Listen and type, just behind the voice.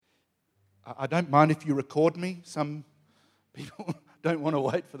I don't mind if you record me. Some people don't want to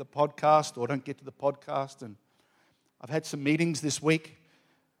wait for the podcast or don't get to the podcast. And I've had some meetings this week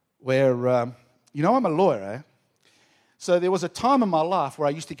where, I'm a lawyer, eh? So there was a time in my life where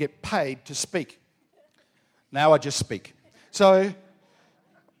I used to get paid to speak. Now I just speak. So,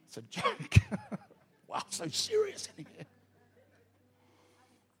 it's a joke. Wow, so serious in here.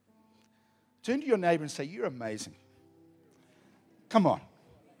 Turn to your neighbor and say, you're amazing. Come on.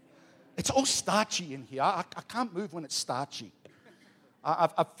 It's all starchy in here. I can't move when it's starchy.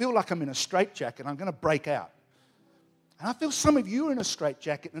 I feel like I'm in a straitjacket and I'm going to break out. And I feel some of you are in a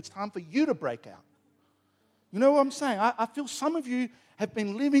straitjacket and it's time for you to break out. You know what I'm saying? I feel some of you have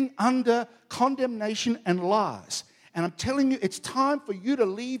been living under condemnation and lies. And I'm telling you, it's time for you to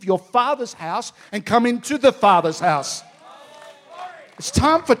leave your father's house and come into the Father's house. It's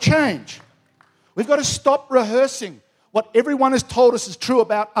time for change. We've got to stop rehearsing what everyone has told us is true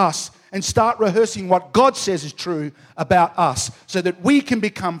about us and start rehearsing what God says is true about us so that we can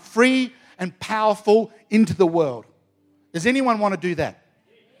become free and powerful into the world. Does anyone want to do that?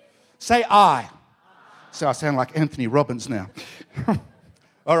 Say I. So I sound like Anthony Robbins now.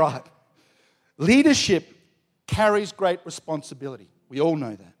 All right. Leadership carries great responsibility. We all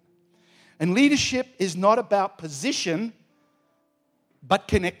know that. And leadership is not about position, but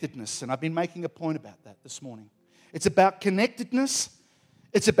connectedness. And I've been making a point about that this morning. It's about connectedness,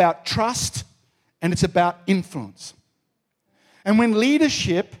 it's about trust, and it's about influence. And when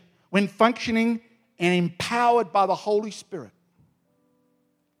leadership, when functioning and empowered by the Holy Spirit,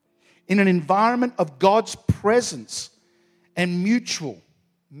 in an environment of God's presence and mutual,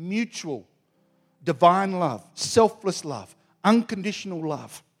 divine love, selfless love, unconditional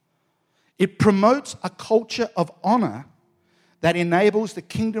love, it promotes a culture of honor that enables the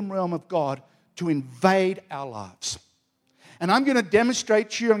kingdom realm of God to invade our lives. And I'm going to demonstrate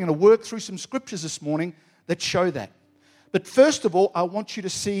to you, I'm going to work through some scriptures this morning that show that. But first of all, I want you to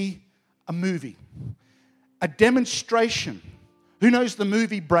see a movie, a demonstration. Who knows the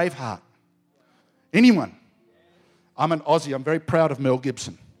movie Braveheart? Anyone? I'm an Aussie. I'm very proud of Mel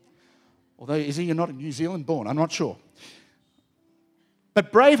Gibson. Although, is he not a New Zealand born? I'm not sure.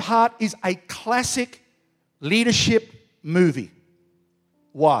 But Braveheart is a classic leadership movie.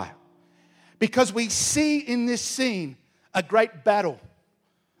 Why? Because we see in this scene a great battle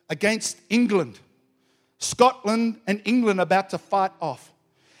against England. Scotland and England about to fight off.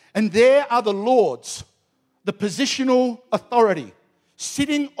 And there are the lords, the positional authority,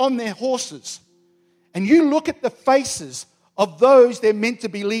 sitting on their horses. And you look at the faces of those they're meant to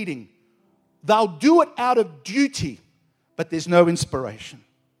be leading. They'll do it out of duty, but there's no inspiration.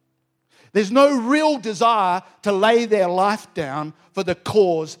 There's no real desire to lay their life down for the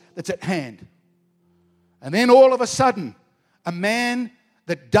cause that's at hand. And then all of a sudden, a man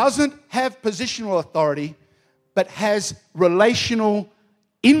that doesn't have positional authority, but has relational,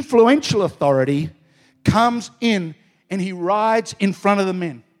 influential authority, comes in and he rides in front of the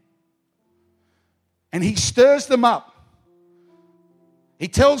men. And he stirs them up. He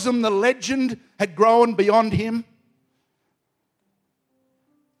tells them the legend had grown beyond him.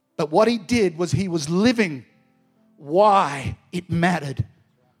 But what he did was he was living why it mattered.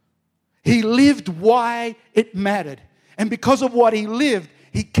 He lived why it mattered. And because of what he lived,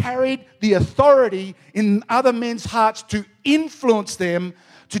 he carried the authority in other men's hearts to influence them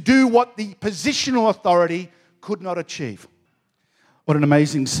to do what the positional authority could not achieve. What an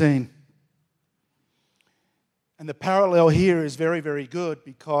amazing scene. And the parallel here is very, very good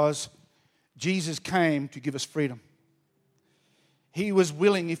because Jesus came to give us freedom. He was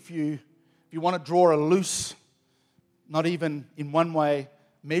willing, if you want to draw a loose, not even in one way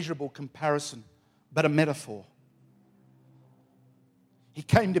measurable comparison, but a metaphor. He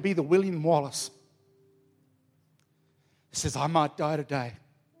came to be the William Wallace. He says, I might die today,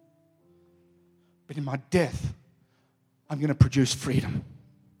 but in my death, I'm going to produce freedom.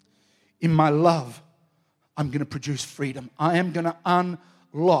 In my love, I'm going to produce freedom. I am going to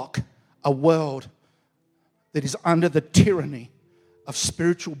unlock a world that is under the tyranny of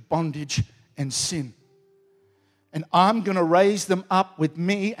spiritual bondage and sin. And I'm going to raise them up with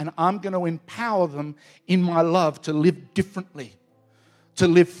me, and I'm going to empower them in my love to live differently, to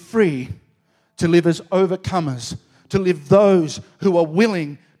live free, to live as overcomers, to live those who are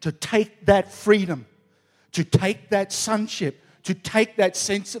willing to take that freedom, to take that sonship, to take that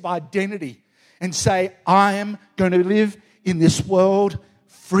sense of identity and say, I am going to live in this world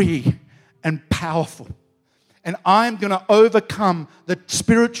free and powerful. And I'm going to overcome the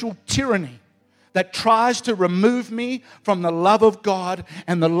spiritual tyranny that tries to remove me from the love of God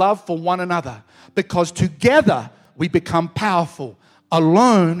and the love for one another. Because together we become powerful.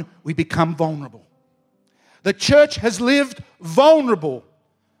 alone we become vulnerable. The church has lived vulnerable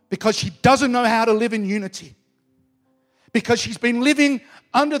because she doesn't know how to live in unity. Because she's been living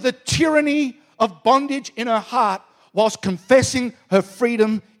under the tyranny of bondage in her heart whilst confessing her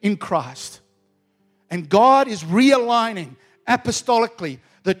freedom in Christ. And God is realigning apostolically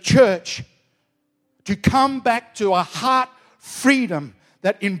the church to come back to a heart freedom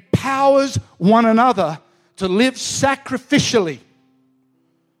that empowers one another to live sacrificially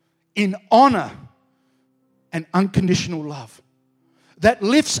in honor and unconditional love. That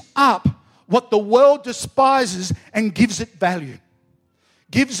lifts up what the world despises and gives it value,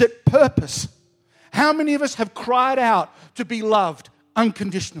 gives it purpose. How many of us have cried out to be loved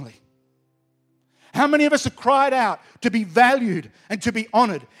unconditionally? How many of us have cried out to be valued and to be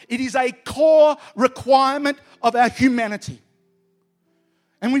honored? It is a core requirement of our humanity.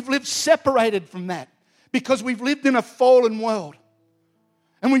 And we've lived separated from that because we've lived in a fallen world.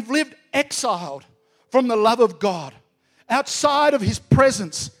 And we've lived exiled from the love of God, outside of His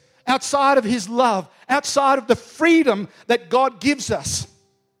presence, outside of His love, outside of the freedom that God gives us.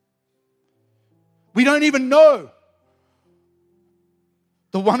 We don't even know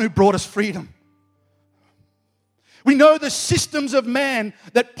the one who brought us freedom. We know the systems of man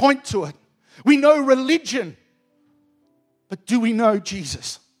that point to it. We know religion. But do we know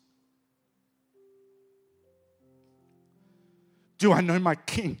Jesus? Do I know my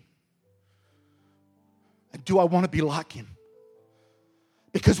King? And do I want to be like Him?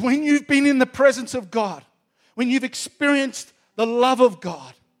 Because when you've been in the presence of God, when you've experienced the love of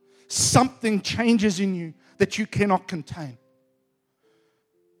God, something changes in you that you cannot contain.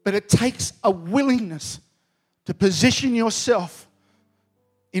 But it takes a willingness to position yourself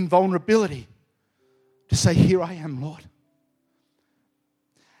in vulnerability to say, here I am, Lord.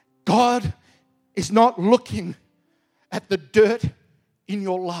 God is not looking at the dirt in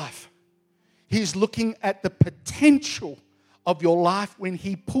your life. He's looking at the potential of your life when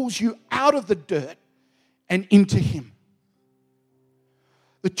He pulls you out of the dirt and into Him.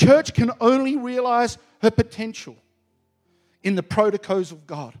 The church can only realize her potential in the protocols of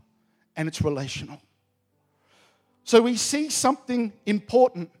God, and it's relational. So we see something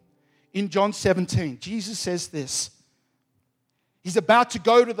important in John 17. Jesus says this. He's about to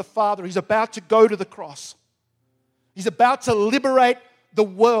go to the Father. He's about to go to the cross. He's about to liberate the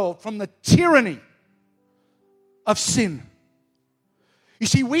world from the tyranny of sin. You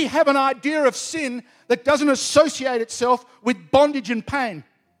see, we have an idea of sin that doesn't associate itself with bondage and pain.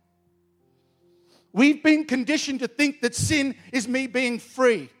 We've been conditioned to think that sin is me being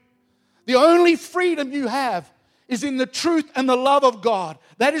free. The only freedom you have is in the truth and the love of God.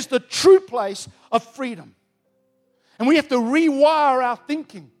 That is the true place of freedom. And we have to rewire our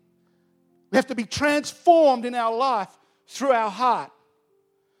thinking. We have to be transformed in our life through our heart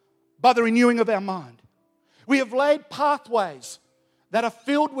by the renewing of our mind. We have laid pathways that are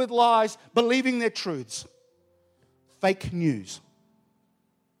filled with lies, believing their truths. Fake news.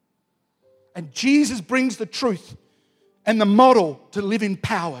 And Jesus brings the truth and the model to live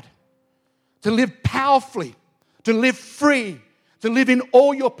empowered, to live powerfully, to live free, to live in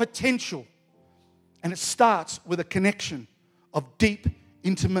all your potential. And it starts with a connection of deep,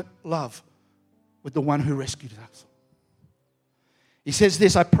 intimate love with the one who rescued us. He says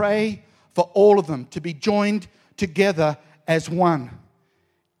this, I pray for all of them to be joined together as one,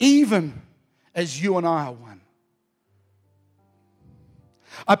 even as you and I are one.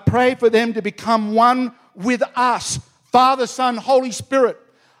 I pray for them to become one with us, Father, Son, Holy Spirit.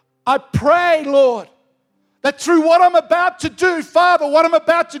 I pray, Lord, that through what I'm about to do, Father, what I'm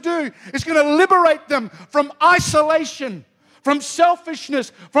about to do is going to liberate them from isolation, from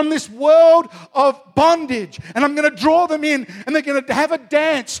selfishness, from this world of bondage. And I'm going to draw them in, and they're going to have a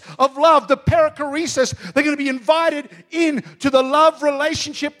dance of love, the perichoresis. They're going to be invited in to the love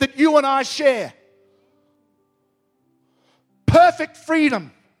relationship that you and I share. Perfect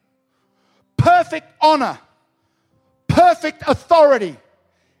freedom, perfect honor, perfect authority,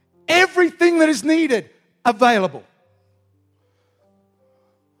 everything that is needed available.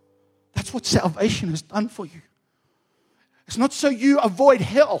 That's what salvation has done for you. It's not so you avoid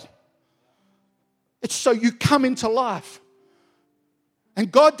hell. It's so you come into life. And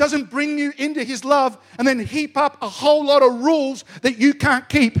God doesn't bring you into His love and then heap up a whole lot of rules that you can't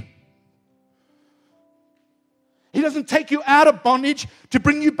keep. He doesn't take you out of bondage to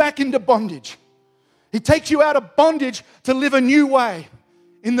bring you back into bondage. He takes you out of bondage to live a new way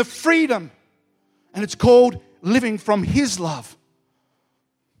in the freedom. And it's called living from His love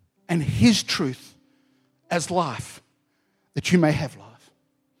and His truth as life, that you may have life.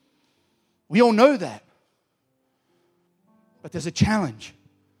 We all know that. But there's a challenge.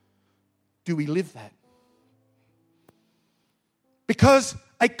 Do we live that? Because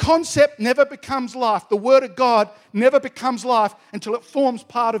a concept never becomes life. The Word of God never becomes life until it forms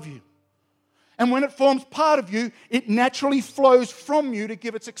part of you. And when it forms part of you, it naturally flows from you to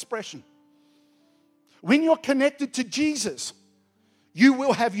give its expression. When you're connected to Jesus, you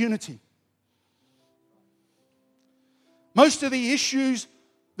will have unity. Most of the issues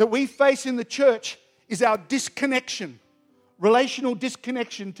that we face in the church is our disconnection, relational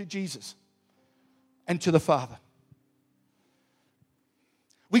disconnection to Jesus and to the Father.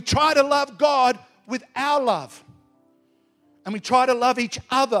 We try to love God with our love, and we try to love each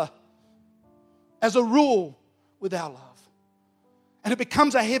other as a rule with our love. And it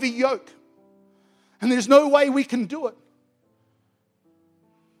becomes a heavy yoke, and there's no way we can do it.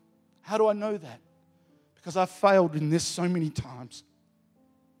 How do I know that? Because I've failed in this so many times.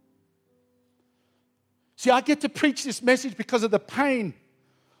 See, I get to preach this message because of the pain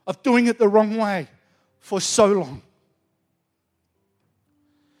of doing it the wrong way for so long.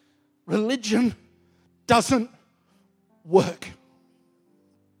 Religion doesn't work.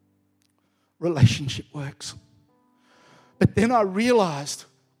 Relationship works. But then I realized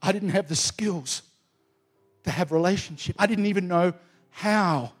I didn't have the skills to have relationship. I didn't even know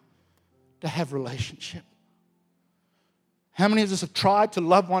how to have relationship. How many of us have tried to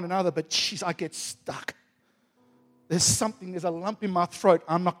love one another, but geez, I get stuck. There's a lump in my throat.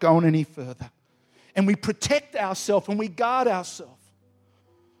 I'm not going any further. And we protect ourselves and we guard ourselves.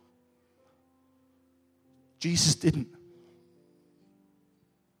 Jesus didn't.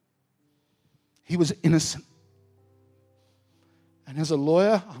 He was innocent. And as a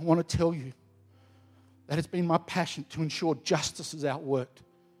lawyer, I want to tell you that it's been my passion to ensure justice is outworked.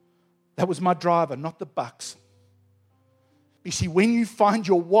 That was my driver, not the bucks. You see, when you find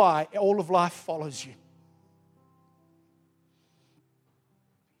your why, all of life follows you.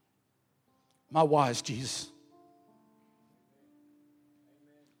 My why is Jesus.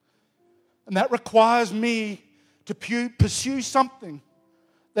 And that requires me to pursue something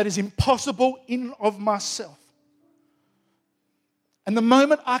that is impossible in of myself. And the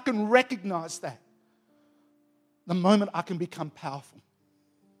moment I can recognize that, the moment I can become powerful.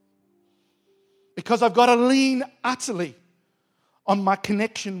 Because I've got to lean utterly on my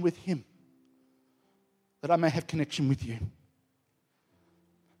connection with Him, that I may have connection with you.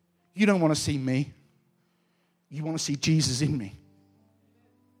 You don't want to see me. You want to see Jesus in me.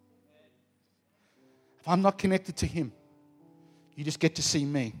 If I'm not connected to Him, you just get to see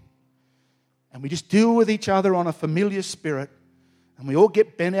me. And we just deal with each other on a familiar spirit, and we all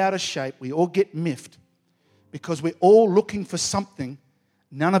get bent out of shape. We all get miffed because we're all looking for something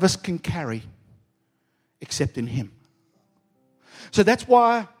none of us can carry except in Him. So that's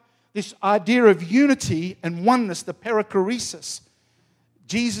why this idea of unity and oneness, the perichoresis,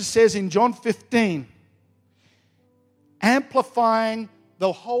 Jesus says in John 15, amplifying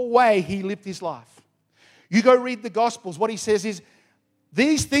the whole way He lived His life. You go read the Gospels, what He says is,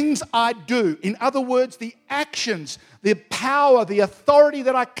 these things I do. In other words, the actions, the power, the authority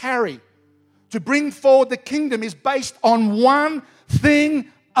that I carry to bring forward the kingdom is based on one thing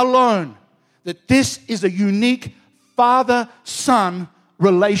alone. That this is a unique father-son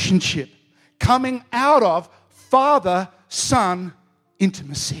relationship coming out of father-son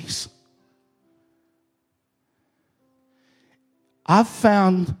intimacies. I've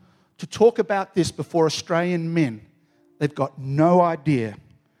found to talk about this before Australian men, they've got no idea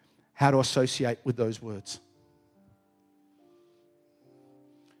how to associate with those words.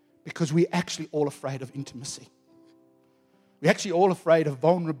 Because we're actually all afraid of intimacy. We're actually all afraid of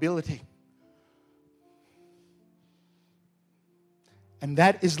vulnerability. And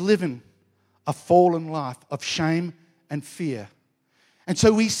that is living a fallen life of shame and fear. And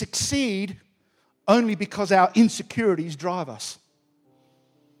so we succeed only because our insecurities drive us.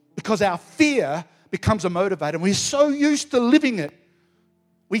 Because our fear becomes a motivator. And we're so used to living it,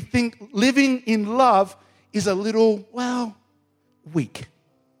 we think living in love is a little, well, weak.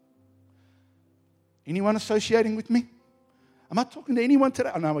 Anyone associating with me? Am I talking to anyone today?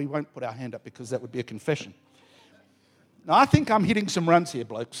 Oh, no, we won't put our hand up because that would be a confession. Now, I think I'm hitting some runs here,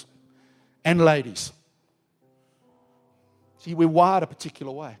 blokes and ladies. See, we're wired a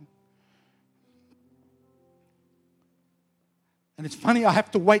particular way. And it's funny, I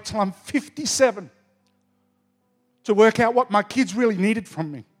have to wait till I'm 57 to work out what my kids really needed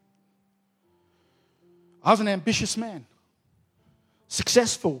from me. I was an ambitious man,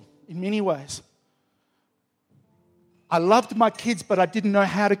 successful in many ways. I loved my kids, but I didn't know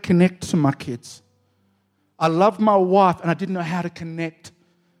how to connect to my kids. I loved my wife, and I didn't know how to connect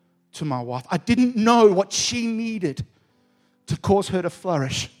to my wife. I didn't know what she needed to cause her to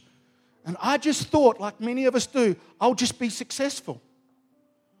flourish. And I just thought, like many of us do, I'll just be successful.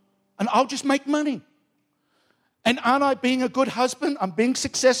 And I'll just make money. And aren't I being a good husband? I'm being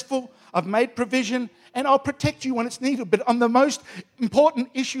successful. I've made provision. And I'll protect you when it's needed. But on the most important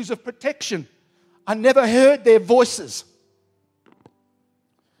issues of protection, I never heard their voices.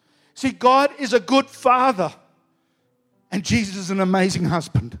 See, God is a good father. And Jesus is an amazing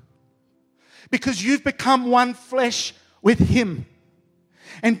husband. Because you've become one flesh with him.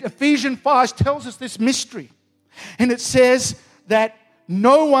 And Ephesians 5 tells us this mystery. And it says that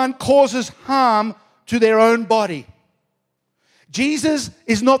no one causes harm to their own body. Jesus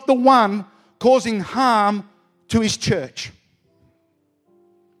is not the one causing harm to his church.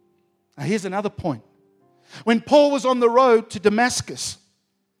 Now here's another point. When Paul was on the road to Damascus,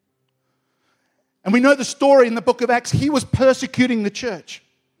 and we know the story in the book of Acts, he was persecuting the church.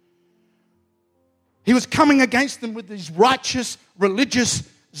 He was coming against them with his righteous, religious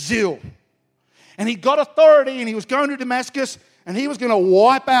zeal. And he got authority and he was going to Damascus and he was going to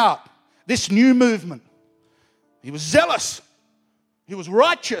wipe out this new movement. He was zealous. He was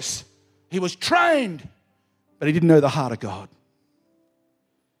righteous. He was trained. But he didn't know the heart of God.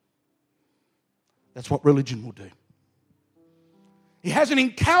 That's what religion will do. He has an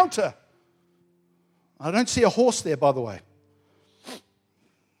encounter. I don't see a horse there, by the way.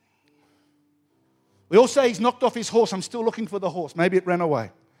 We all say he's knocked off his horse. I'm still looking for the horse. Maybe it ran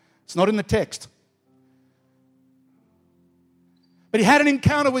away. It's not in the text. But he had an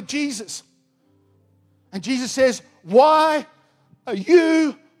encounter with Jesus. And Jesus says, why are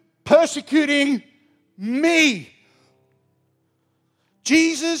you persecuting me?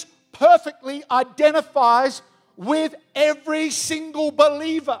 Jesus perfectly identifies with every single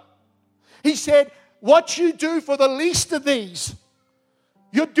believer. He said, what you do for the least of these,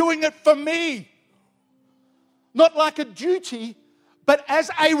 you're doing it for me. Not like a duty, but as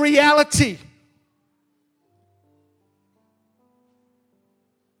a reality.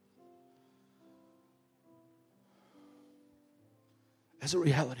 As a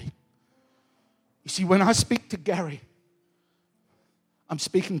reality. You see, when I speak to Gary, I'm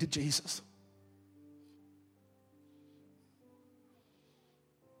speaking to Jesus.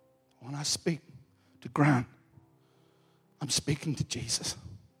 When I speak to Grant, I'm speaking to Jesus.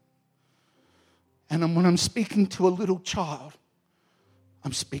 And when I'm speaking to a little child,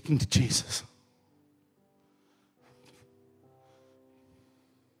 I'm speaking to Jesus.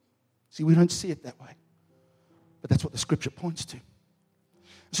 See, we don't see it that way. But that's what the scripture points to.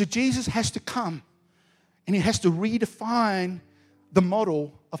 So Jesus has to come and he has to redefine the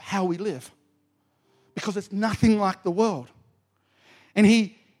model of how we live. Because it's nothing like the world. And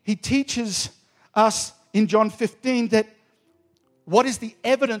he teaches us in John 15 that what is the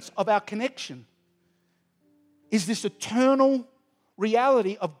evidence of our connection is this eternal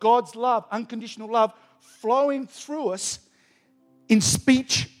reality of God's love, unconditional love, flowing through us in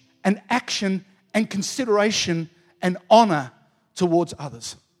speech and action and consideration and honor towards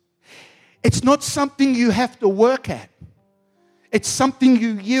others. It's not something you have to work at. It's something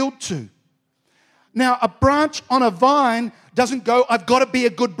you yield to. Now, a branch on a vine doesn't go, I've got to be a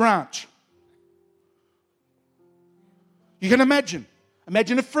good branch. You can imagine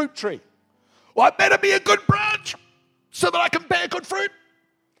a fruit tree. Well, I better be a good branch so that I can bear good fruit.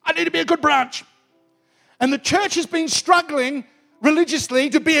 I need to be a good branch. And the church has been struggling religiously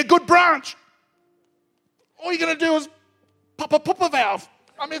to be a good branch. All you're going to do is pop a valve.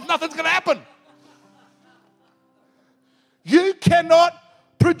 I mean, nothing's going to happen. You cannot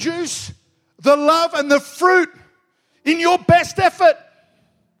produce the love and the fruit in your best effort.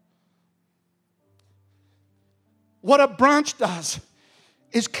 What a branch does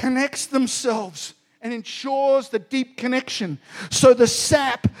is connects themselves and ensures the deep connection so the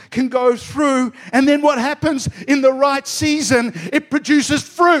sap can go through, and then what happens in the right season, it produces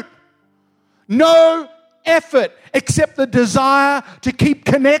fruit. No effort except the desire to keep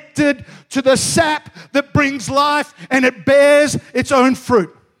connected to the sap that brings life, and it bears its own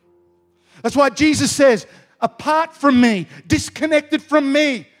fruit. That's why Jesus says, apart from me, disconnected from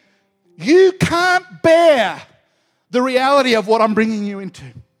me, you can't bear the reality of what I'm bringing you into.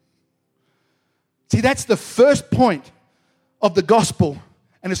 See, that's the first point of the gospel,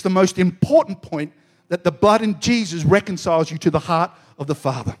 and it's the most important point, that the blood in Jesus reconciles you to the heart of the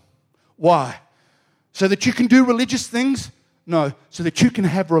Father. Why? So that you can do religious things? No, so that you can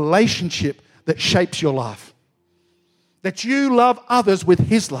have relationship that shapes your life. That you love others with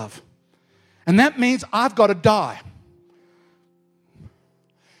His love. And that means I've got to die.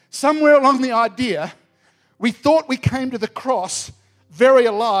 Somewhere along the idea, we thought we came to the cross very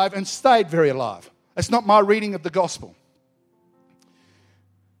alive and stayed very alive. That's not my reading of the gospel.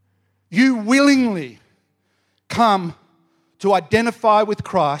 you willingly come to identify with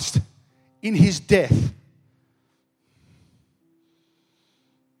Christ in his death,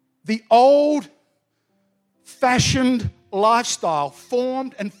 the old-fashioned lifestyle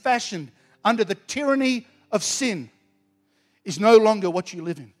formed and fashioned under the tyranny of sin is no longer what you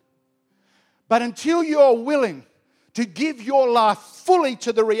live in. But until you're willing to give your life fully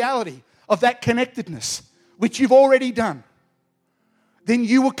to the reality of that connectedness, which you've already done, then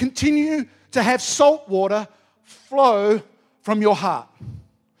you will continue to have salt water flow from your heart.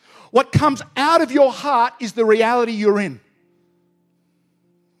 What comes out of your heart is the reality you're in.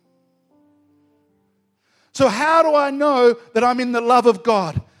 So how do I know that I'm in the love of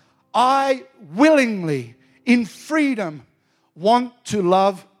God? I willingly, in freedom, want to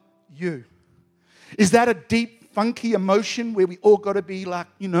love you. Is that a deep, funky emotion where we all got to be like,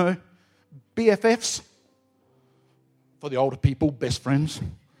 BFFs? For the older people, best friends.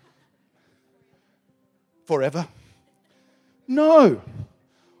 Forever? No.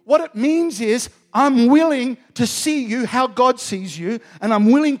 What it means is I'm willing to see you how God sees you, and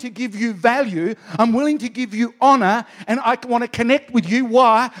I'm willing to give you value. I'm willing to give you honor, and I want to connect with you.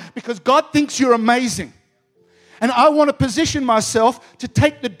 Why? Because God thinks you're amazing. And I want to position myself to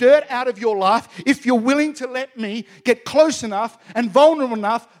take the dirt out of your life if you're willing to let me get close enough and vulnerable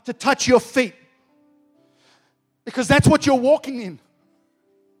enough to touch your feet. Because that's what you're walking in.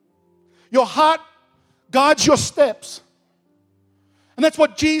 Your heart guides your steps. And that's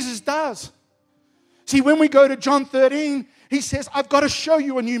what Jesus does. See, when we go to John 13, he says, I've got to show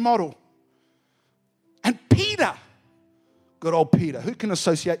you a new model. And Peter, good old Peter, who can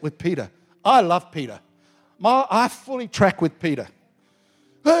associate with Peter? I love Peter. I fully track with Peter.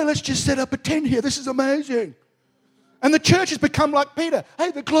 Hey, let's just set up a tent here. This is amazing. And the church has become like Peter.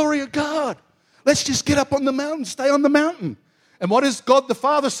 Hey, the glory of God. Let's just get up on the mountain, stay on the mountain. And what does God the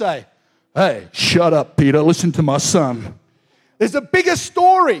Father say? Hey, shut up, Peter. Listen to my son. There's a bigger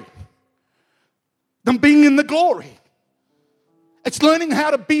story than being in the glory. It's learning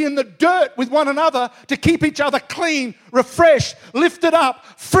how to be in the dirt with one another to keep each other clean, refreshed, lifted up,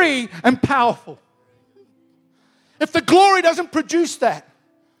 free, and powerful. If the glory doesn't produce that,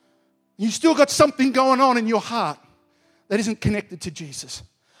 you still got something going on in your heart that isn't connected to Jesus.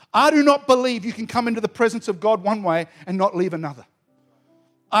 I do not believe you can come into the presence of God one way and not leave another.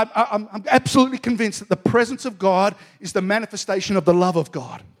 I'm absolutely convinced that the presence of God is the manifestation of the love of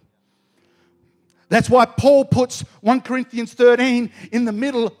God. That's why Paul puts 1 Corinthians 13 in the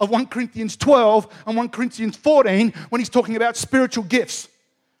middle of 1 Corinthians 12 and 1 Corinthians 14 when he's talking about spiritual gifts.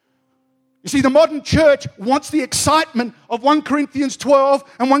 You see, the modern church wants the excitement of 1 Corinthians 12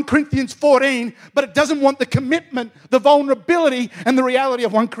 and 1 Corinthians 14, but it doesn't want the commitment, the vulnerability, and the reality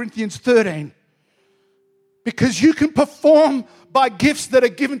of 1 Corinthians 13. Because you can perform by gifts that are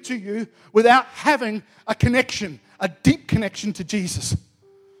given to you without having a connection, a deep connection to Jesus.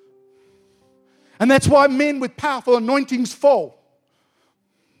 And that's why men with powerful anointings fall.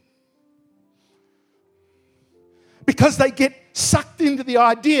 Because they get sucked into the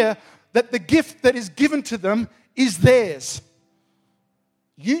idea that the gift that is given to them is theirs.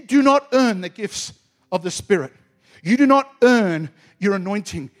 You do not earn the gifts of the Spirit. You do not earn your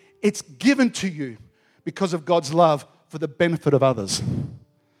anointing. It's given to you because of God's love for the benefit of others.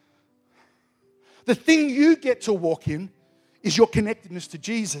 The thing you get to walk in is your connectedness to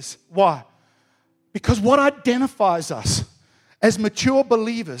Jesus. Why? Because what identifies us as mature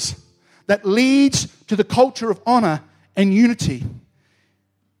believers that leads to the culture of honor and unity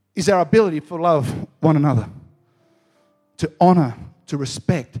is our ability to love one another, to honor, to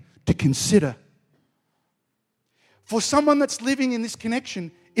respect, to consider. For someone that's living in this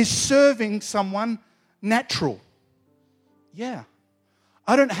connection is serving someone natural. Yeah.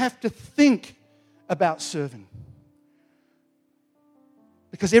 I don't have to think about serving.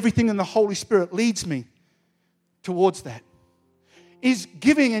 Because everything in the Holy Spirit leads me towards that. Is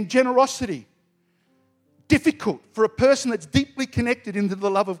giving and generosity difficult for a person that's deeply connected into the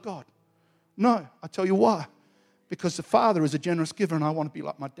love of God? No, I tell you why. Because the Father is a generous giver and I want to be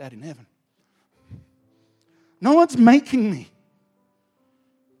like my dad in heaven. No one's making me.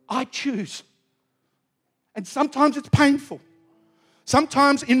 I choose. And sometimes it's painful.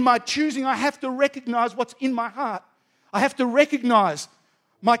 Sometimes in my choosing, I have to recognize what's in my heart. I have to recognize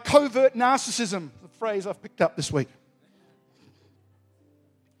my covert narcissism, the phrase I've picked up this week.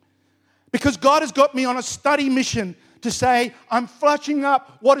 Because God has got me on a study mission to say, I'm flushing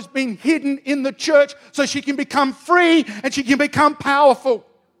up what has been hidden in the church so she can become free and she can become powerful.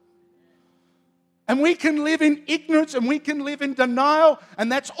 And we can live in ignorance and we can live in denial,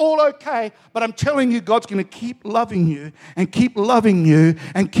 and that's all okay. But I'm telling you, God's going to keep loving you and keep loving you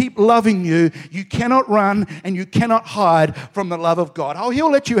and keep loving you. You cannot run and you cannot hide from the love of God. Oh,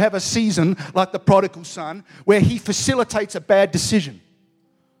 He'll let you have a season like the prodigal son where He facilitates a bad decision,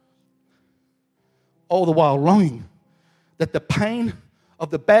 all the while longing that the pain of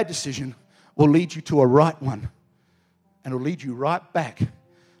the bad decision will lead you to a right one, and will lead you right back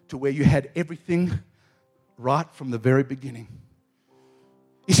to where you had everything right from the very beginning.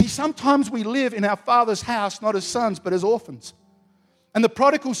 You see, sometimes we live in our Father's house not as sons but as orphans. And the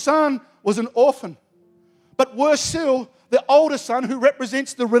prodigal son was an orphan. But worse still, the older son, who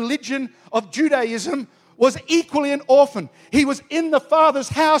represents the religion of Judaism, was equally an orphan. He was in the Father's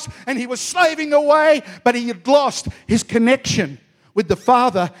house and he was slaving away, but he had lost his connection with the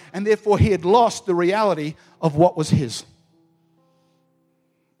Father, and therefore he had lost the reality of what was his.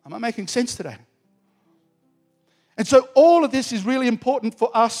 Am I making sense today? And so all of this is really important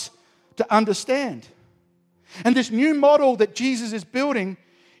for us to understand. And this new model that Jesus is building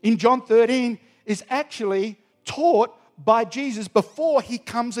in John 13 is actually taught by Jesus before He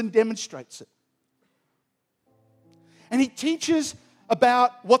comes and demonstrates it. And He teaches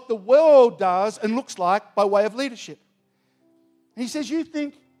about what the world does and looks like by way of leadership. And He says, you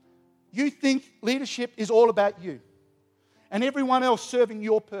think leadership is all about you and everyone else serving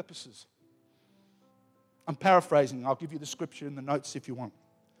your purposes. I'm paraphrasing. I'll give you the scripture in the notes if you want.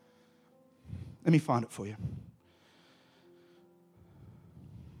 Let me find it for you.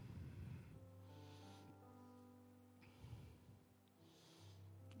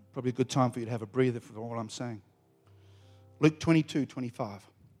 Probably a good time for you to have a breather for what I'm saying. Luke 22:25.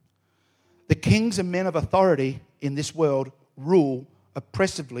 The kings and men of authority in this world rule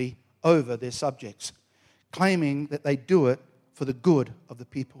oppressively over their subjects, claiming that they do it for the good of the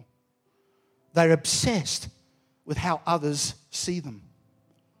people. They're obsessed with how others see them.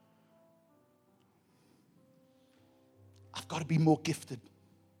 I've got to be more gifted.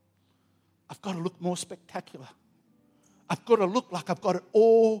 I've got to look more spectacular. I've got to look like I've got it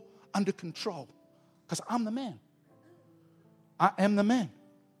all under control because I'm the man. I am the man.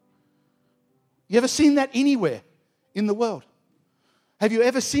 You ever seen that anywhere in the world? Have you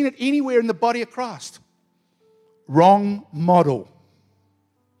ever seen it anywhere in the body of Christ? Wrong model.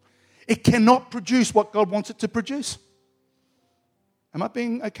 It cannot produce what God wants it to produce. Am I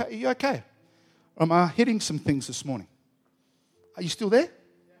being okay? Are you okay? Or am I hitting some things this morning? Are you still there?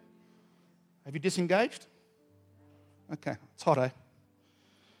 Have you disengaged? Okay, it's hot, eh?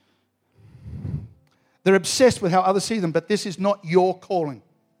 They're obsessed with how others see them, but this is not your calling.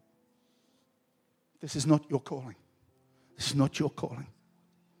 This is not your calling. This is not your calling.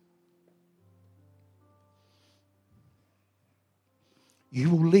 You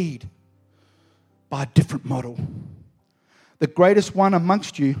will lead by a different model. The greatest one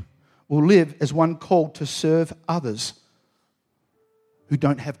amongst you will live as one called to serve others who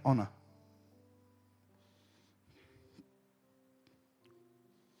don't have honor.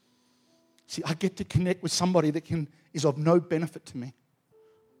 See, I get to connect with somebody that is of no benefit to me,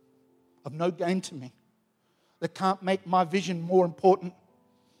 of no gain to me, that can't make my vision more important.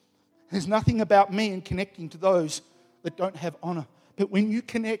 There's nothing about me in connecting to those that don't have honor. But when you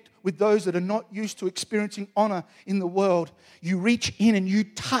connect with those that are not used to experiencing honor in the world, you reach in and you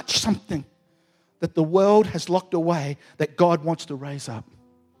touch something that the world has locked away that God wants to raise up.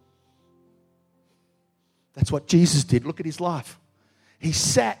 That's what Jesus did. Look at His life. He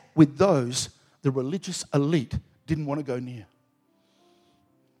sat with those the religious elite didn't want to go near.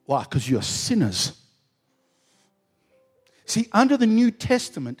 Why? Because you're sinners. See, under the New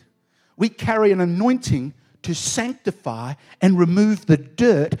Testament, we carry an anointing to sanctify and remove the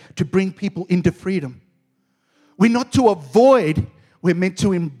dirt to bring people into freedom. We're not to avoid, we're meant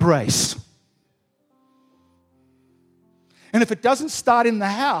to embrace. And if it doesn't start in the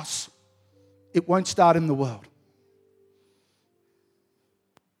house, it won't start in the world.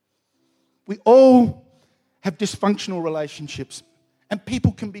 We all have dysfunctional relationships, and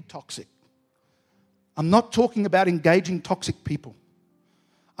people can be toxic. I'm not talking about engaging toxic people.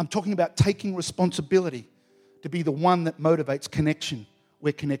 I'm talking about taking responsibility to be the one that motivates connection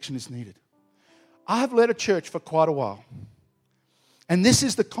where connection is needed. I have led a church for quite a while, and this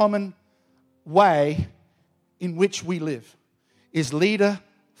is the common way in which we live, is leader,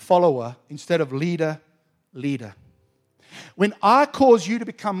 follower, instead of leader, leader. When I cause you to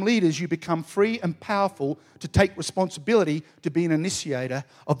become leaders, you become free and powerful to take responsibility to be an initiator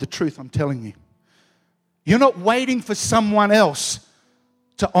of the truth I'm telling you. You're not waiting for someone else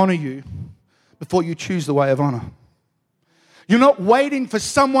to honor you before you choose the way of honor. You're not waiting for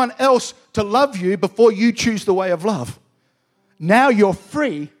someone else to love you before you choose the way of love. Now you're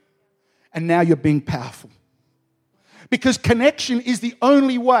free, and now you're being powerful. Because connection is the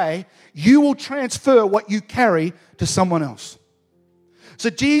only way you will transfer what you carry to someone else. So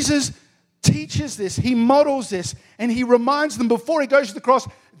Jesus teaches this, he models this, and he reminds them before he goes to the cross,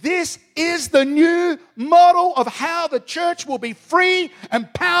 this is the new model of how the church will be free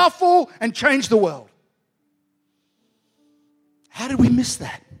and powerful and change the world. How did we miss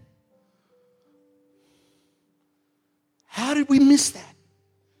that? How did we miss that?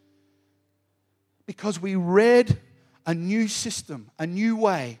 Because we read a new system, a new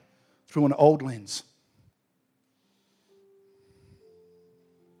way through an old lens.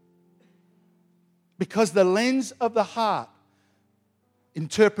 Because the lens of the heart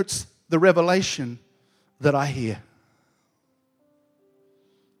interprets the revelation that I hear.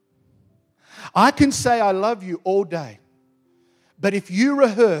 I can say I love you all day, but if you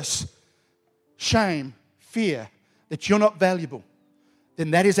rehearse shame, fear, that you're not valuable,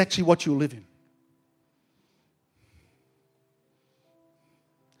 then that is actually what you'll live in.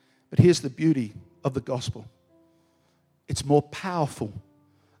 But here's the beauty of the gospel. It's more powerful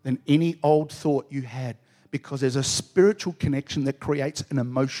than any old thought you had, because there's a spiritual connection that creates an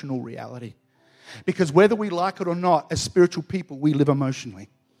emotional reality. Because whether we like it or not, as spiritual people, we live emotionally.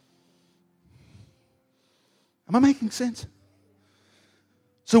 Am I making sense?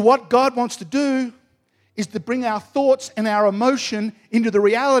 So what God wants to do is to bring our thoughts and our emotion into the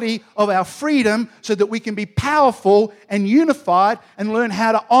reality of our freedom so that we can be powerful and unified and learn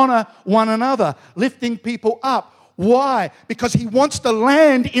how to honor one another, lifting people up. Why? Because he wants to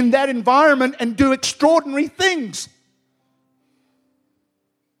land in that environment and do extraordinary things.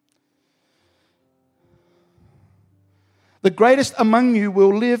 The greatest among you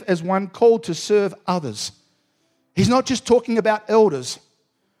will live as one called to serve others. He's not just talking about elders.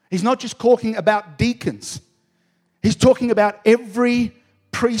 He's not just talking about deacons. He's talking about every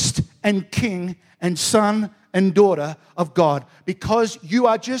priest and king and son and daughter of God, because you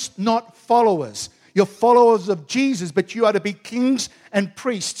are just not followers. You're followers of Jesus, but you are to be kings and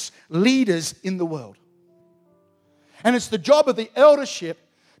priests, leaders in the world. And it's the job of the eldership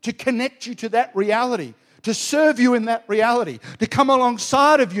to connect you to that reality, to serve you in that reality, to come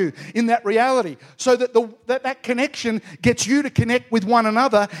alongside of you in that reality, so that that connection gets you to connect with one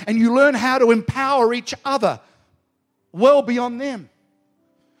another, and you learn how to empower each other well beyond them.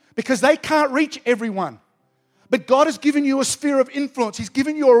 Because they can't reach everyone. But God has given you a sphere of influence. He's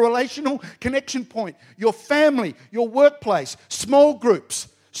given you a relational connection point. Your family, your workplace, small groups.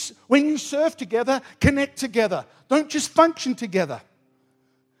 When you serve together, connect together. Don't just function together.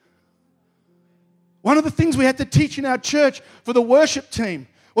 One of the things we had to teach in our church for the worship team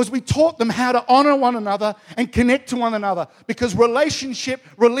was we taught them how to honor one another and connect to one another, because relationship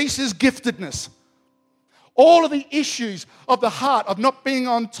releases giftedness. All of the issues of the heart, of not being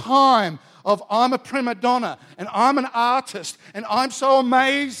on time, of I'm a prima donna and I'm an artist and I'm so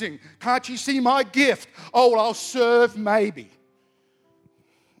amazing. Can't you see my gift? Oh, well, I'll serve maybe.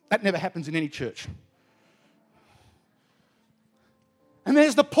 That never happens in any church. And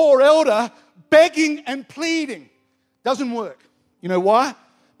there's the poor elder begging and pleading. Doesn't work. You know why?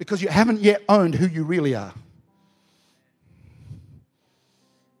 Because you haven't yet owned who you really are.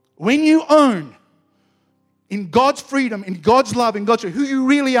 When you own in God's freedom, in God's love, in God's who you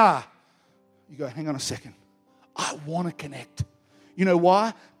really are, you go, hang on a second. I want to connect. You know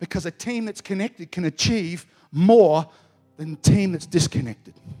why? Because a team that's connected can achieve more than a team that's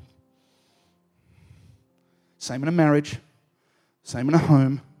disconnected. Same in a marriage, same in a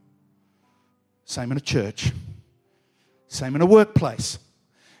home, same in a church, same in a workplace.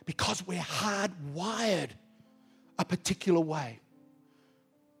 Because we're hardwired a particular way.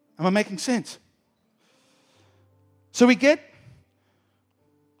 Am I making sense? So we get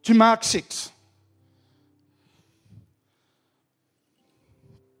to Mark 6.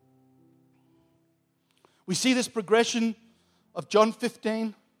 We see this progression of John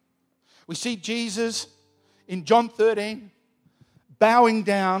 15. We see Jesus in John 13 bowing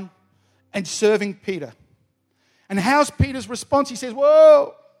down and serving Peter. And how's Peter's response? He says,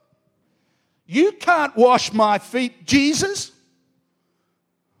 whoa, you can't wash my feet, Jesus.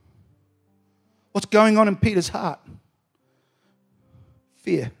 What's going on in Peter's heart?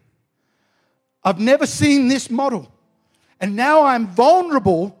 Fear. I've never seen this model. And now I'm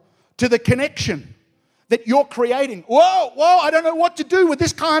vulnerable to the connection that you're creating. Whoa, I don't know what to do with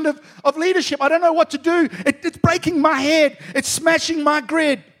this kind of leadership. I don't know what to do. It's breaking my head. It's smashing my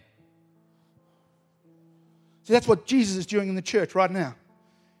grid. See, that's what Jesus is doing in the church right now.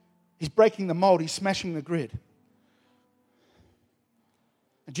 He's breaking the mold. He's smashing the grid.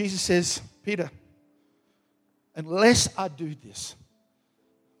 And Jesus says, Peter, unless I do this,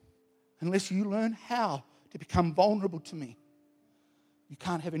 unless you learn how to become vulnerable to me, you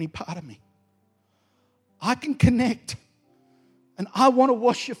can't have any part of me. I can connect and I want to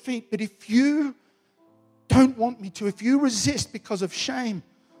wash your feet, but if you don't want me to, if you resist because of shame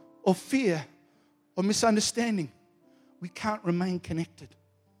or fear or misunderstanding, we can't remain connected.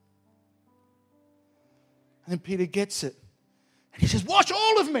 And then Peter gets it. And he says, wash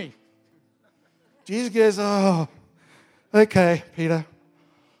all of me. Jesus goes, oh, okay, Peter.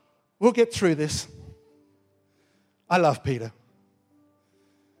 We'll get through this. I love Peter.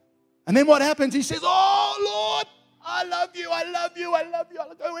 And then what happens? He says, oh, Lord, I love you, I love you, I love you.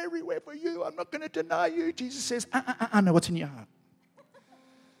 I'll go everywhere for you. I'm not going to deny you. Jesus says, I know what's in your heart.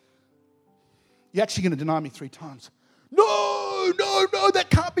 You're actually going to deny me 3 times. No, that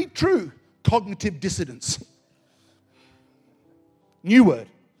can't be true. Cognitive dissonance. New word.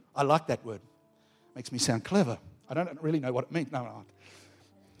 I like that word. Makes me sound clever. I don't really know what it means. No.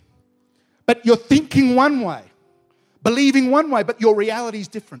 But you're thinking one way, believing one way, but your reality is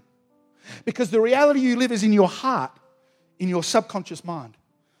different. Because the reality you live is in your heart, in your subconscious mind,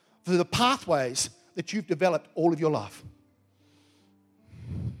 for the pathways that you've developed all of your life.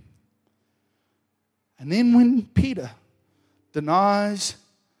 And then when Peter denies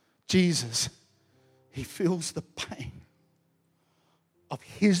Jesus, he feels the pain of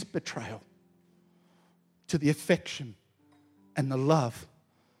his betrayal to the affection and the love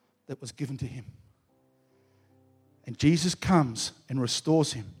that was given to him. And Jesus comes and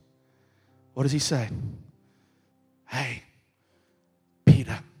restores him. What does he say? Hey,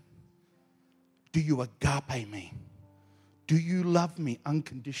 Peter, do you agape me? Do you love me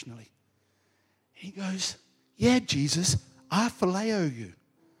unconditionally? He goes, yeah, Jesus, I phileo you.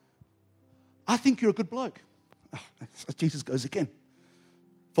 I think you're a good bloke. Oh, Jesus goes again.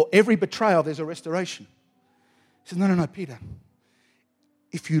 For every betrayal, there's a restoration. He says, no, Peter.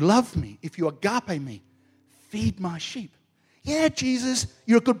 If you love me, if you agape me, feed my sheep. Yeah, Jesus,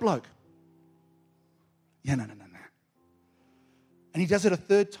 you're a good bloke. Yeah, no. And he does it a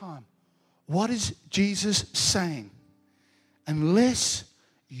 3rd time. What is Jesus saying? Unless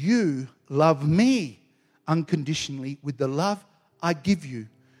you love me unconditionally with the love I give you,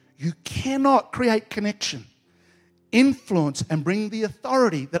 you cannot create connection, influence, and bring the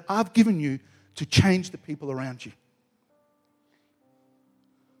authority that I've given you to change the people around you.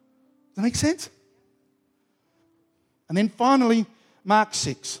 Does that make sense? And then finally, Mark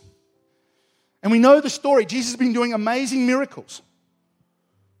 6. And we know the story. Jesus has been doing amazing miracles.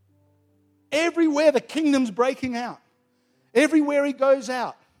 Everywhere the kingdom's breaking out. Everywhere he goes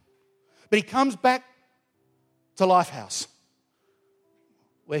out. But he comes back to Lifehouse,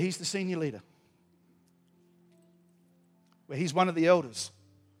 where he's the senior leader, where he's one of the elders,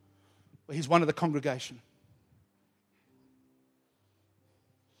 where he's one of the congregation.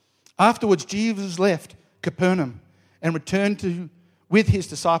 Afterwards, Jesus left Capernaum and returned with his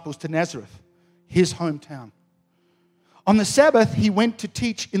disciples to Nazareth, his hometown. On the Sabbath, he went to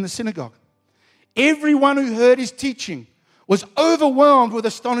teach in the synagogue. Everyone who heard his teaching was overwhelmed with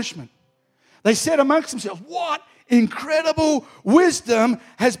astonishment. They said amongst themselves, what incredible wisdom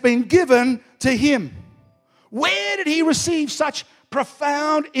has been given to him? Where did he receive such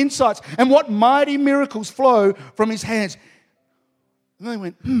profound insights? And what mighty miracles flow from his hands? And they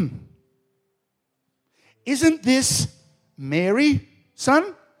went, Isn't this Mary,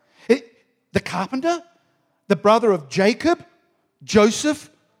 son? The carpenter? The brother of Jacob, Joseph,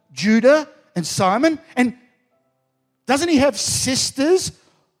 Judah, and Simon? And doesn't he have sisters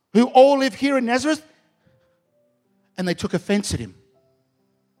who all live here in Nazareth? And they took offense at him.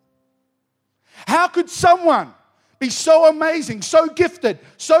 How could someone be so amazing, so gifted,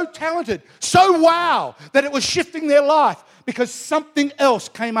 so talented, so wow, that it was shifting their life because something else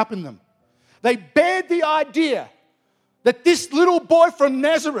came up in them? They bared the idea that this little boy from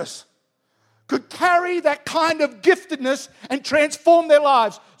Nazareth could carry that kind of giftedness and transform their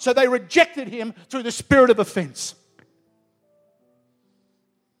lives. So they rejected him through the spirit of offense.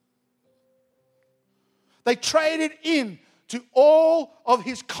 They traded in to all of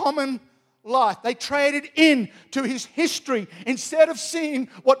his common life. They traded in to his history instead of seeing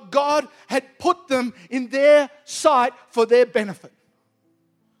what God had put them in their sight for their benefit.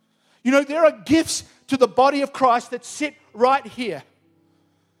 You know, there are gifts to the body of Christ that sit right here.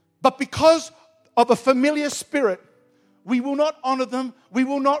 But because of a familiar spirit, we will not honor them, we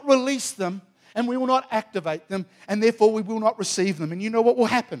will not release them, and we will not activate them, and therefore we will not receive them. And you know what will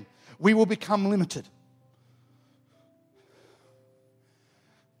happen? We will become limited.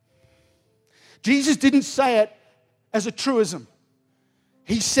 Jesus didn't say it as a truism.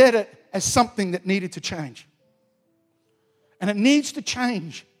 He said it as something that needed to change. And it needs to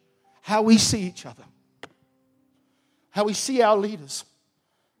change how we see each other, how we see our leaders,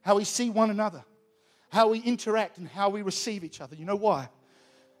 how we see one another, how we interact and how we receive each other. You know why?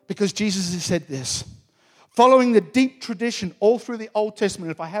 Because Jesus has said this. Following the deep tradition all through the Old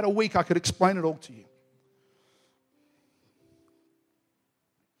Testament, if I had a week, I could explain it all to you.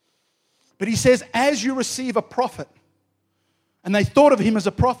 But he says, as you receive a prophet, and they thought of him as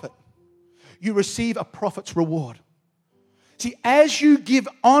a prophet, you receive a prophet's reward. See, as you give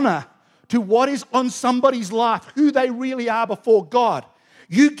honor to what is on somebody's life, who they really are before God,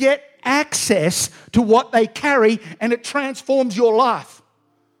 you get access to what they carry, and it transforms your life.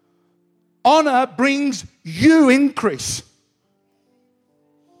 Honor brings you increase.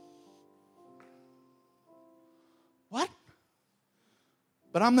 What?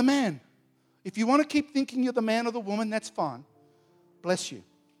 But I'm the man. If you want to keep thinking you're the man or the woman, that's fine. Bless you.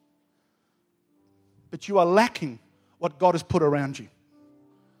 But you are lacking what God has put around you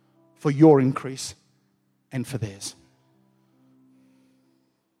for your increase and for theirs.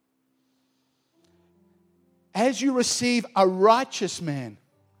 As you receive a righteous man,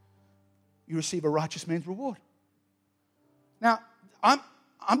 you receive a righteous man's reward. Now, I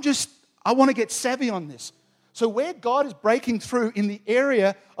want to get savvy on this. So where God is breaking through in the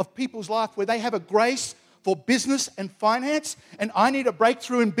area of people's life where they have a grace for business and finance, and I need a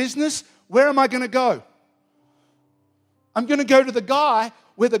breakthrough in business, where am I going to go? I'm going to go to the guy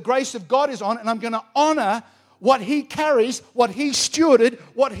where the grace of God is on, and I'm going to honor what he carries, what he's stewarded,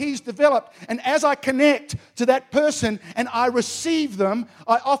 what he's developed. And as I connect to that person and I receive them,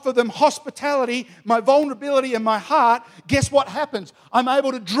 I offer them hospitality, my vulnerability and my heart, guess what happens? I'm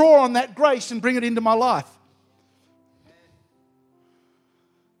able to draw on that grace and bring it into my life.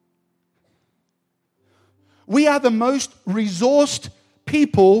 We are the most resourced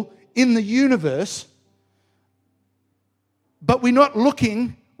people in the universe, but we're not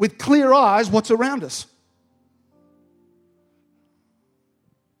looking with clear eyes what's around us.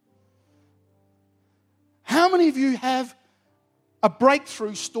 How many of you have a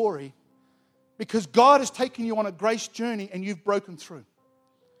breakthrough story because God has taken you on a grace journey and you've broken through?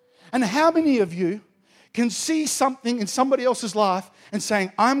 And how many of you can see something in somebody else's life and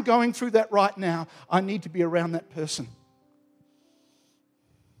saying, I'm going through that right now, I need to be around that person?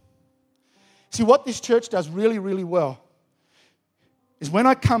 See, what this church does really, really well is when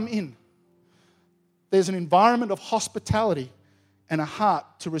I come in, there's an environment of hospitality and a heart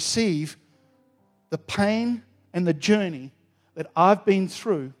to receive the pain and the journey that I've been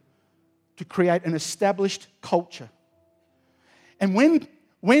through to create an established culture. And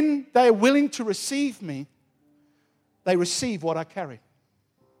when they're willing to receive me, they receive what I carry.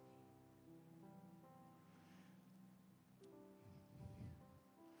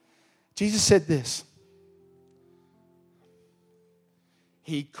 Jesus said this: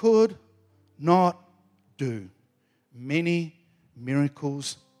 He could not do many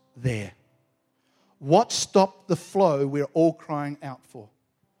miracles there. What stopped the flow we're all crying out for?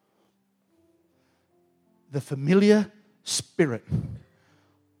 The familiar spirit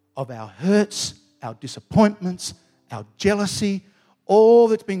of our hurts, our disappointments, our jealousy, all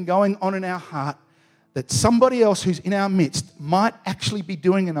that's been going on in our heart, that somebody else who's in our midst might actually be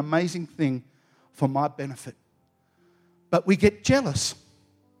doing an amazing thing for my benefit. But we get jealous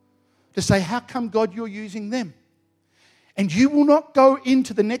to say, how come, God, you're using them? And you will not go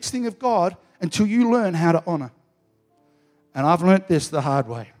into the next thing of God until you learn how to honor. And I've learnt this the hard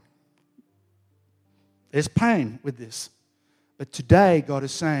way. There's pain with this. But today, God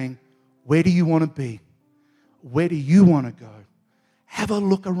is saying, where do you want to be? Where do you want to go? Have a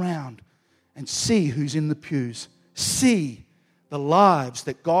look around and see who's in the pews. See the lives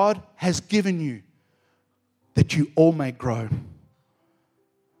that God has given you, that you all may grow.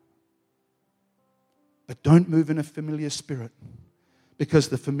 But don't move in a familiar spirit, because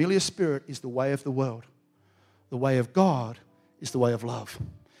the familiar spirit is the way of the world. The way of God is the way of love.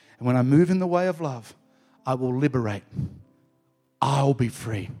 And when I move in the way of love, I will liberate. I'll be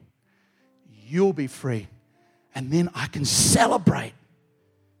free. You'll be free. And then I can celebrate.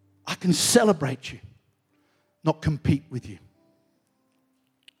 I can celebrate you, not compete with you.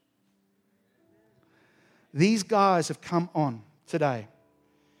 These guys have come on today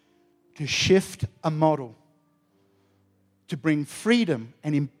to shift a model, to bring freedom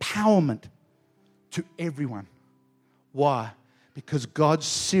and empowerment to everyone. Why? Because God's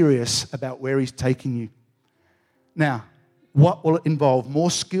serious about where He's taking you. Now, what will it involve?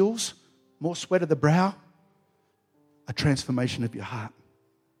 More skills? More sweat of the brow? A transformation of your heart.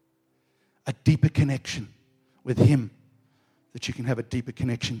 A deeper connection with Him that you can have a deeper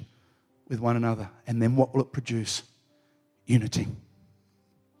connection with one another. And then what will it produce? Unity.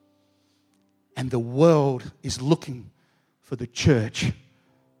 And the world is looking for the church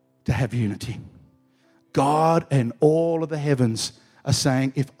to have unity. God and all of the heavens are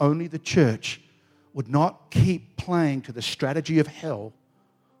saying, if only the church would not keep playing to the strategy of hell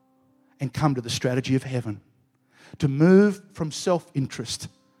and come to the strategy of heaven. To move from self-interest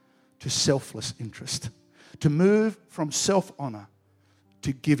to selfless interest. To move from self-honor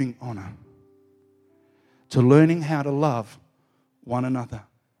to giving honor. To learning how to love one another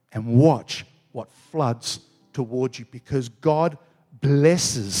and watch what floods towards you, because God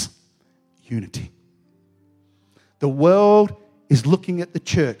blesses unity. The world is looking at the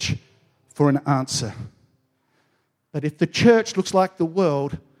church for an answer. But if the church looks like the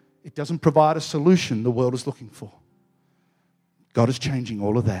world, it doesn't provide a solution the world is looking for. God is changing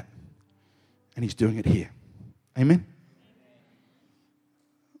all of that, and He's doing it here. Amen?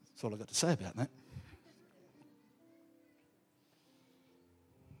 That's all I've got to say about that.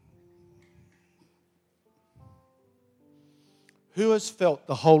 Who has felt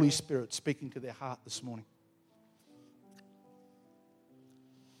the Holy Spirit speaking to their heart this morning?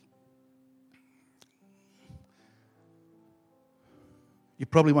 You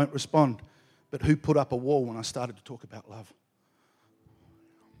probably won't respond, but who put up a wall when I started to talk about love?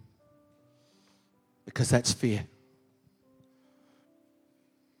 Because that's fear.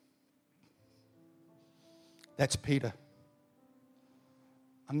 That's Peter.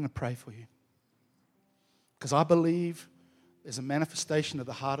 I'm going to pray for you. Because I believe there's a manifestation of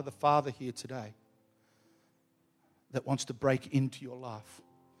the heart of the Father here today that wants to break into your life.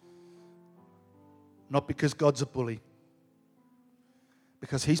 Not because God's a bully,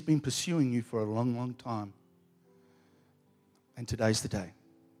 because He's been pursuing you for a long, long time. And today's the day.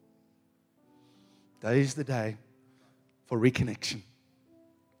 Today's the day for reconnection.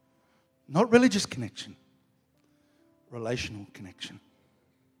 Not religious connection, relational connection.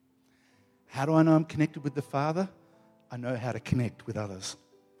 How do I know I'm connected with the Father? I know how to connect with others.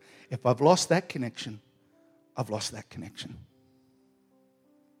 If I've lost that connection, I've lost that connection.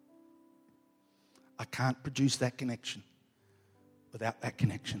 I can't produce that connection without that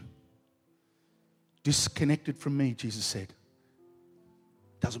connection. Disconnected from me, Jesus said,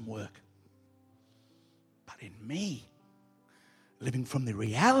 doesn't work. But in me, living from the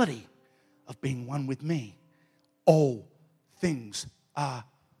reality of being one with me, all things are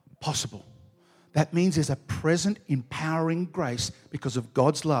possible. That means there's a present empowering grace because of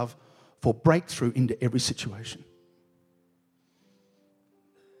God's love for breakthrough into every situation.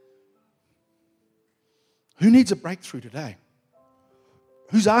 Who needs a breakthrough today?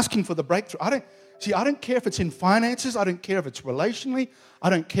 Who's asking for the breakthrough? I don't care if it's in finances. I don't care if it's relationally. I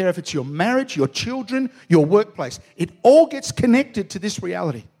don't care if it's your marriage, your children, your workplace. It all gets connected to this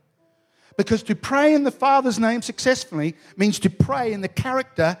reality. Because to pray in the Father's name successfully means to pray in the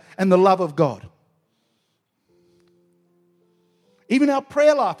character and the love of God. Even our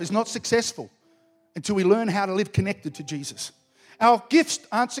prayer life is not successful until we learn how to live connected to Jesus. Our gifts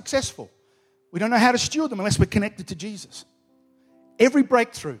aren't successful. We don't know how to steward them unless we're connected to Jesus. Every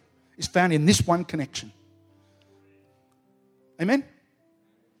breakthrough is found in this one connection. Amen?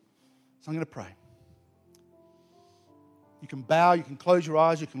 So I'm going to pray. You can bow, you can close your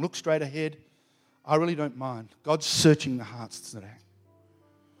eyes, you can look straight ahead. I really don't mind. God's searching the hearts today.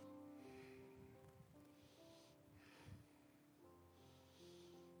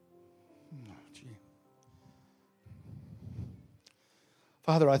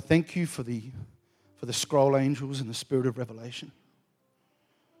 Father, I thank you for the scroll angels and the spirit of revelation.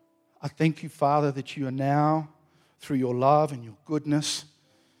 I thank you, Father, that you are now, through your love and your goodness,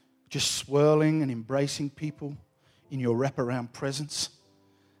 just swirling and embracing people in your wraparound presence.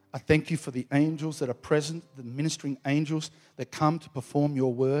 I thank you for the angels that are present, the ministering angels that come to perform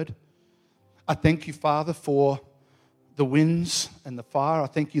your word. I thank you, Father, for the winds and the fire. I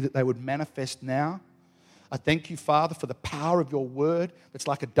thank you that they would manifest now. I thank you, Father, for the power of your word that's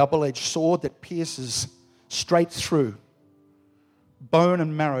like a double-edged sword that pierces straight through bone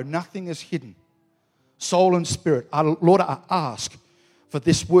and marrow. Nothing is hidden. Soul and spirit. Lord, I ask for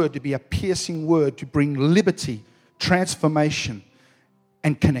this word to be a piercing word to bring liberty, transformation,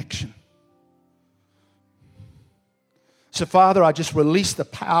 and connection. So, Father, I just release the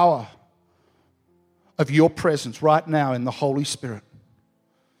power of your presence right now in the Holy Spirit.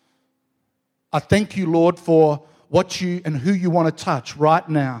 I thank you, Lord, for what you and who you want to touch right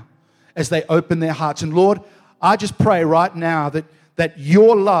now as they open their hearts. And Lord, I just pray right now that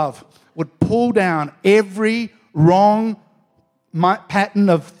your love would pull down every wrong pattern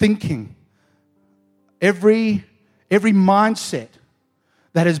of thinking, every every mindset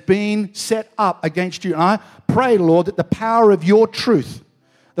that has been set up against you. And I pray, Lord, that the power of your truth,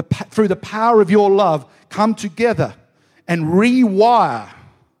 through the power of your love, come together and rewire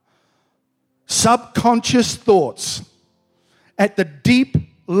subconscious thoughts at the deep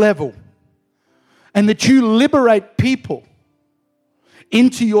level, and that you liberate people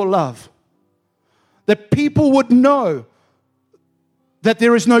into your love. That people would know that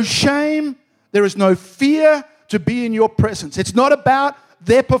there is no shame, there is no fear to be in your presence. It's not about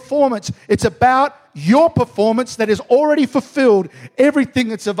their performance. It's about your performance that has already fulfilled everything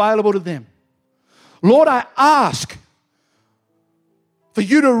that's available to them. Lord, I ask for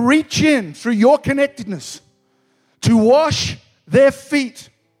you to reach in through your connectedness to wash their feet,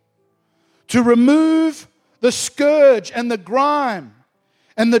 to remove the scourge and the grime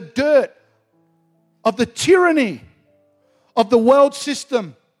and the dirt of the tyranny of the world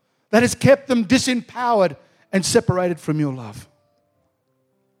system that has kept them disempowered and separated from your love.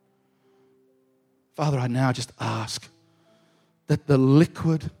 Father, I now just ask that the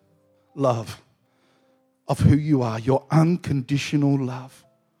liquid love of who you are, your unconditional love,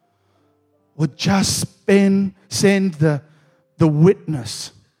 would just send the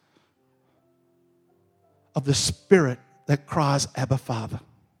witness of the Spirit that cries, Abba, Father.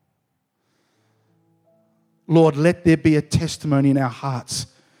 Lord, let there be a testimony in our hearts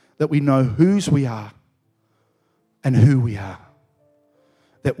that we know whose we are and who we are.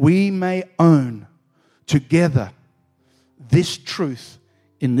 That we may own together this truth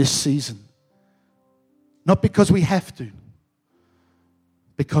in this season. Not because we have to,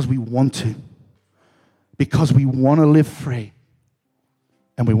 because we want to. Because we want to live free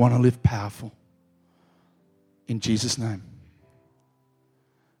and we want to live powerful. In Jesus' name,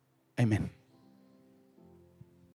 amen.